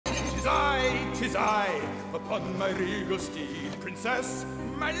is I, upon my regal steed. Princess,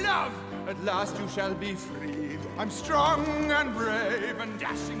 my love, at last you shall be freed. I'm strong and brave and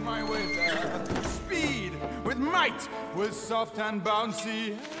dashing my way there. Speed with might, with soft and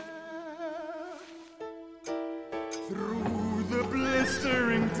bouncy hair. Through the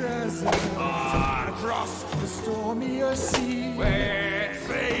blistering desert, across the stormier sea, where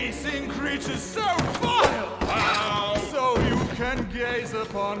facing creatures so vile, so you can gaze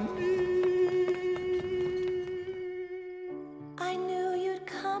upon me. I knew you'd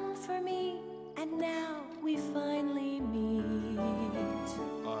come for me, and now we finally meet.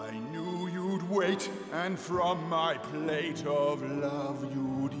 I knew you'd wait, and from my plate of love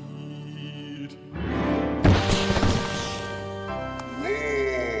you'd eat.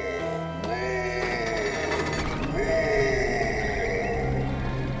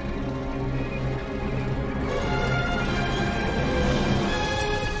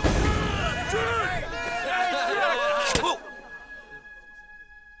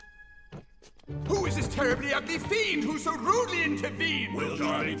 Who is this terribly ugly fiend who so rudely intervened? Will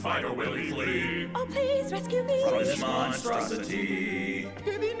Charlie fight or will he flee? Oh, please rescue me! From this monstrosity.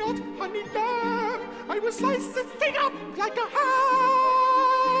 Fear thee not, honey lamb. I will slice this thing up like a ham.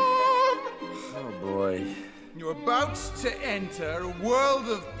 Oh boy. You're about to enter a world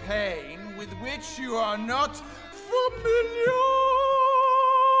of pain with which you are not familiar.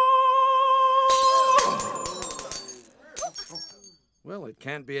 Well, it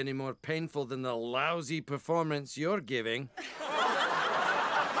can't be any more painful than the lousy performance you're giving.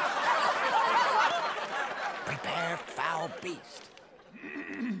 Prepare, foul beast.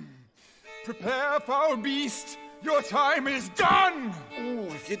 Prepare, foul beast. Your time is done. Oh,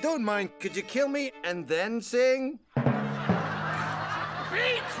 if you don't mind, could you kill me and then sing? Be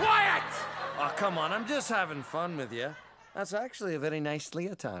quiet. Oh, come on, I'm just having fun with you. That's actually a very nice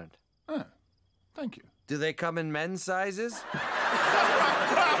leotard. Oh, thank you. Do they come in men's sizes?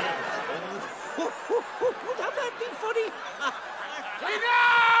 Would that be funny?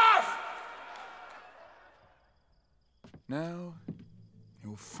 Enough! Now,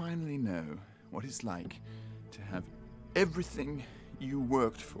 you'll finally know what it's like to have everything you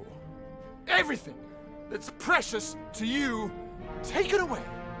worked for, everything that's precious to you, taken away.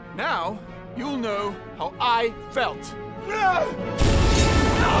 Now, you'll know how I felt.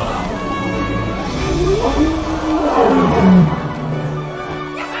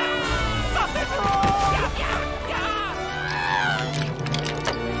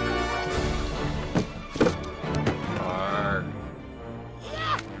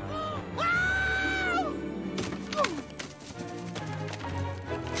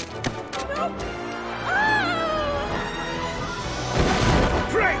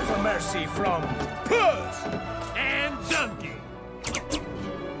 Pray for mercy from Puss and Donkey.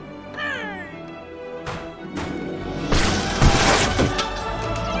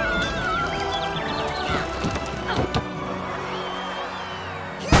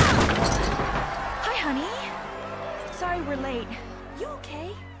 Hi, honey. Sorry we're late. You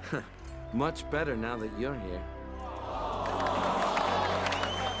okay? Much better now that you're here.